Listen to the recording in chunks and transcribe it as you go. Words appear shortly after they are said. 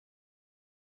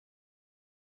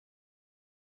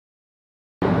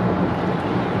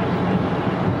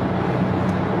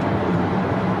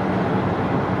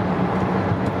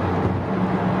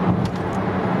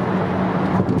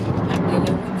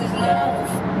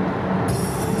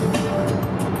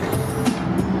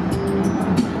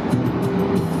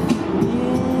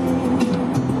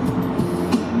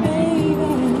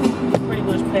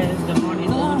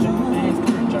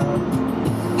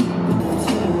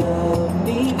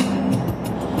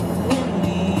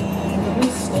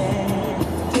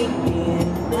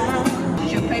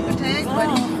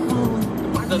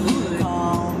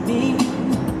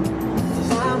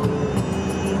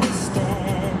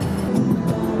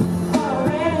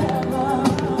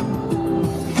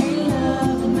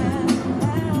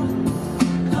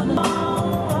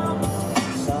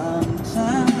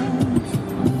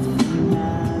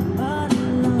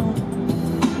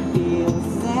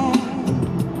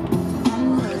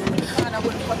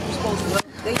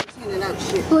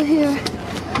We're here.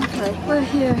 Okay. We're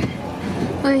here.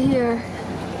 We're here.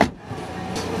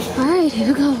 Alright, here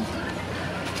we go.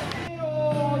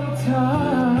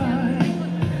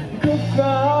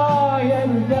 Goodbye,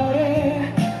 everybody.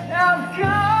 I've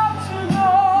got to go.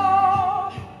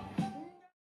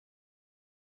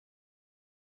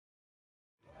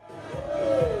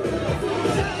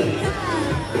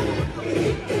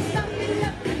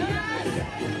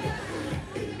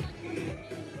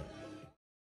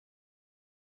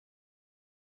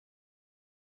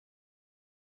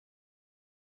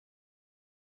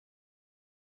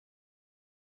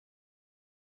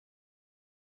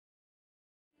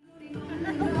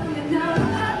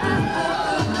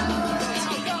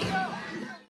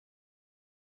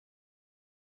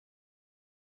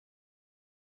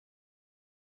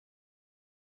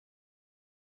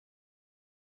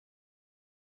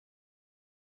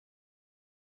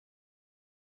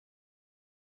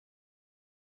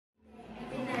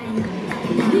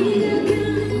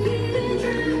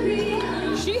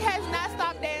 She has not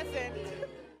stopped dancing.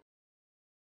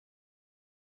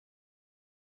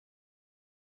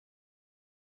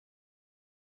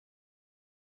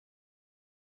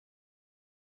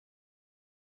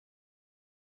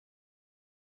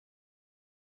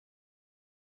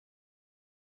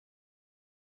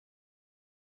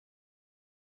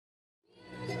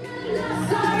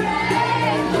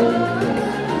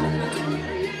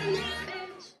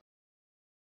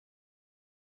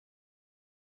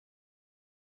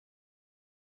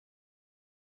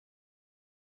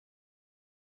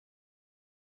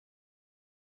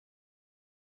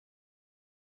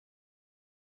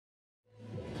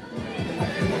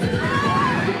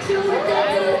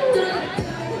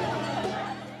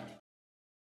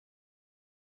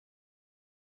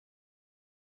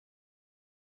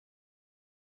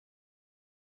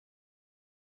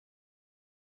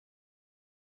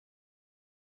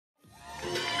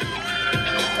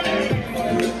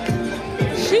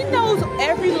 She knows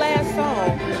every last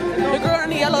song. The girl in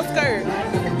the yellow skirt.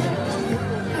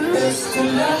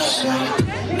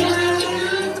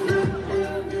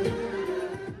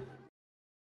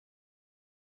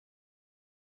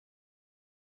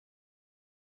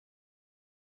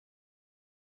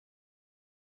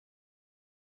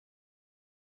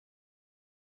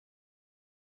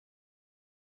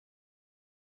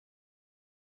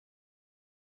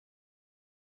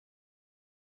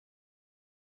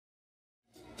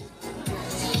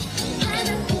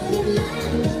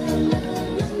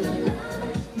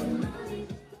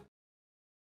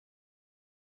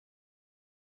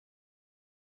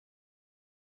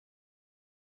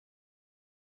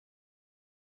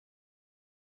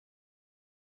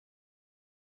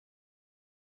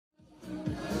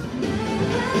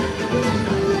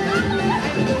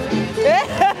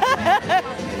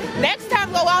 Next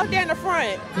time, go out there in the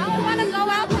front. I don't want to go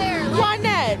out there. Like, why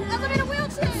not? Because I'm in a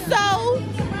wheelchair. So,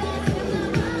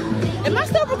 am I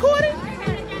still recording?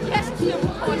 Yes, you're still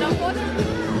recording. Unfortunately.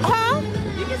 Huh?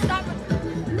 You can stop it.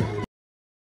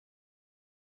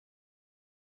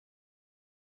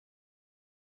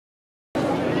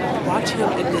 Watch him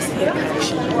in this hip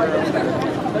action.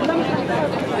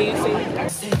 Can you see?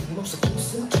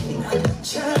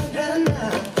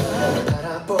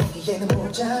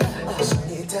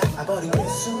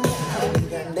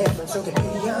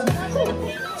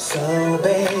 So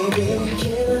baby,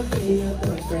 can I be your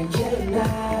boyfriend? Can I?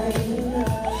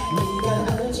 네가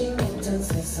알지 못한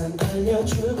세상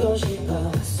알려주고 싶어.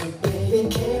 So baby,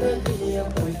 can I be your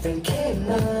boyfriend? Can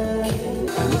I?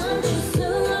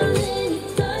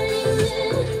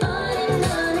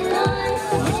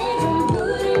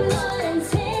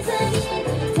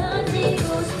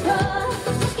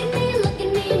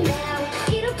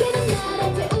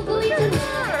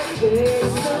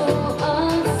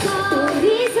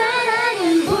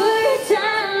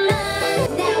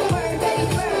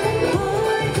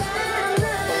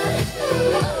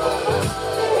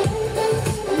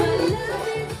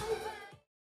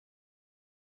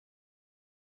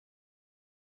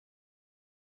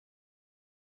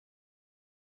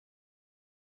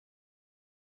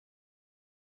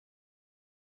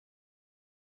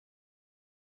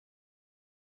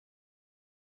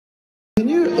 Can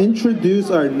you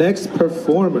introduce our next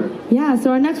performer? Yeah,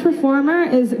 so our next performer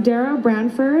is Dara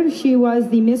Branford. She was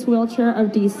the Miss Wheelchair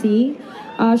of DC.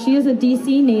 She is a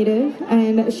DC native,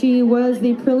 and she was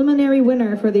the preliminary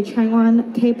winner for the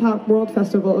Changwon K-pop World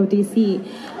Festival of DC.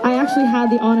 I actually had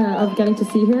the honor of getting to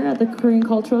see her at the Korean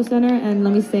Cultural Center, and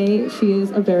let me say, she is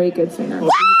a very good singer.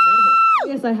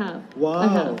 Yes, I have. 와우. I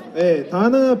have. 네,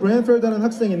 다나 브랜퍼드라는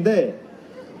학생인데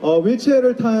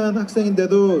휠체어를 탄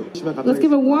학생인데도 Let's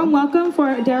give a warm welcome for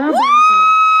Dara Branford.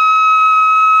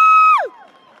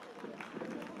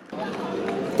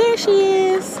 There she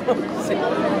is. What?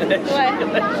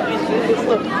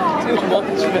 Too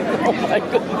much, man. Oh my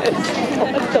goodness.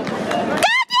 What the?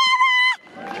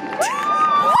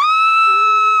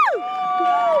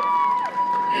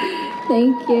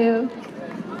 Thank you.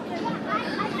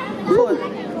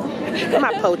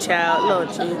 My poor child, Lord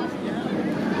you.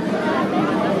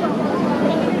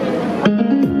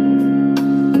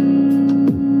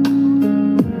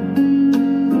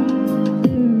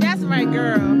 That's right,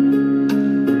 girl.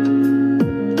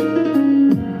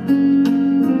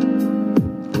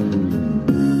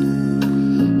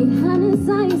 하는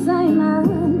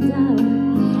사이사이만 네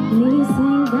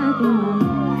생각에만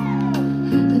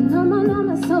그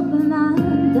너무너무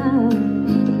소분하다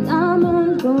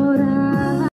남은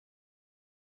거라.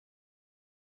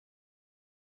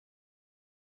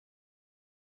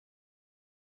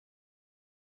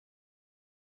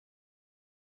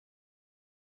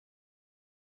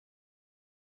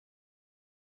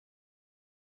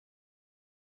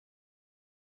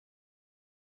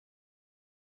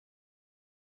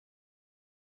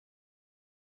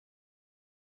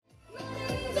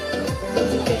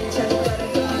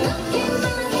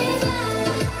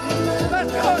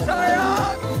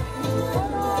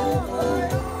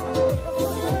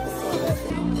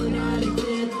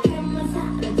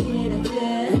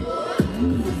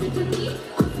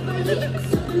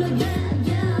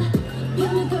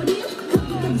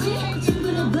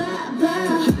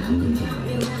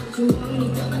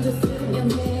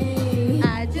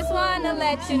 I just wanna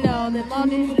let you know that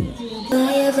love is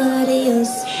everybody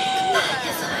else.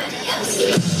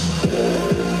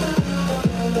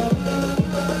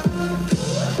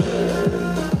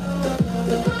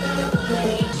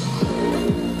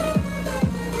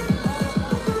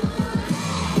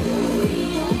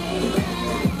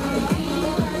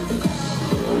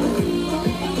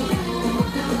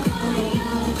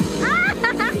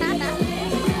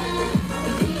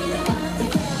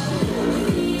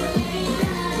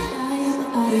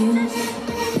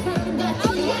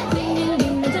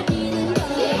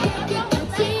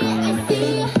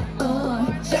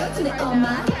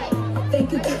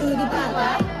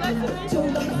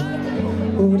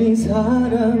 우리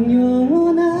사랑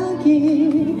영원하기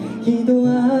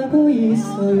기도하고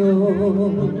있어요.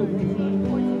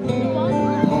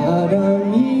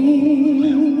 바람이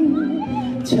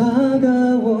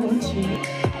차가워지.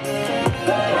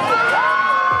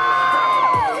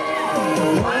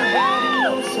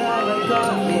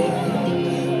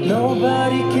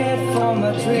 Nobody cared for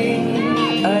my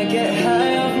dream. I get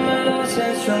high off my lows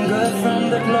and stronger from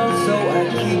the glow. So I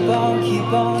keep on,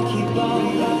 keep on, keep on.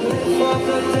 For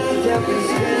the day that we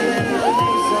still in the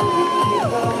day. So we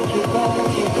keep on, keep on,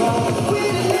 keep on.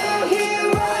 We're the new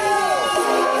heroes.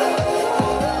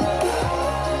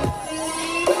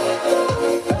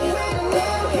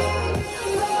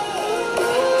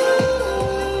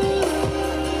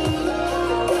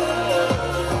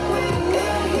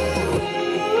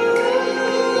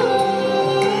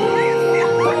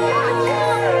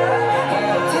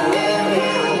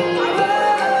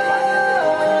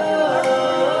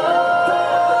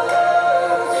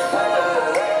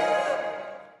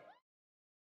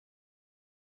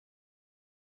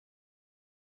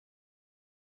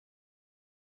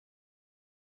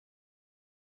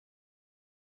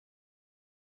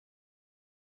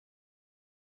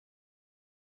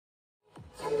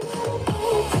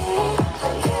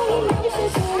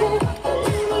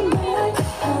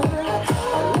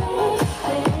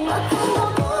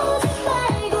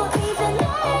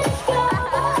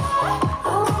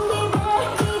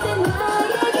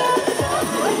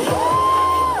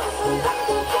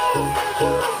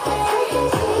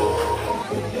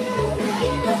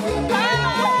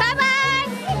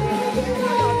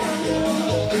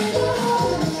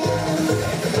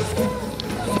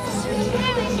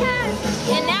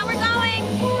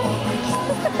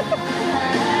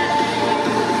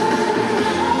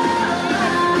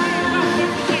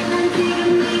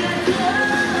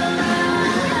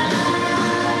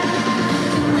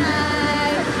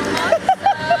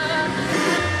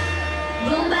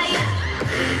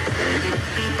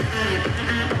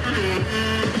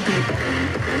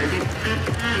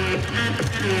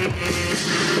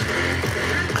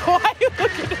 Why you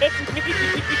looking at me?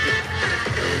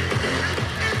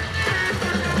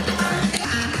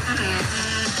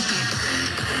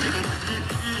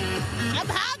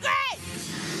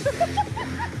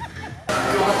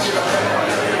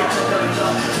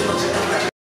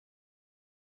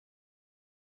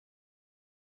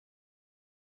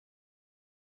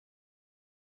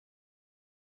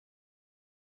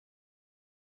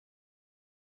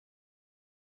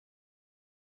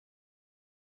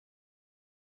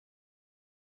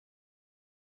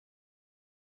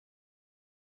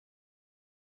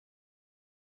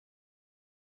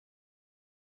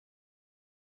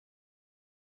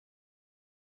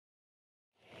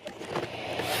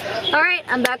 Alright,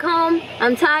 I'm back home.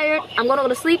 I'm tired. I'm gonna go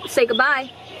to sleep. Say goodbye.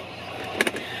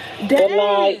 Good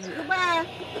night.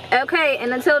 Okay,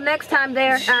 and until next time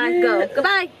there I go.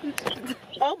 Goodbye.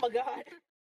 Oh my God.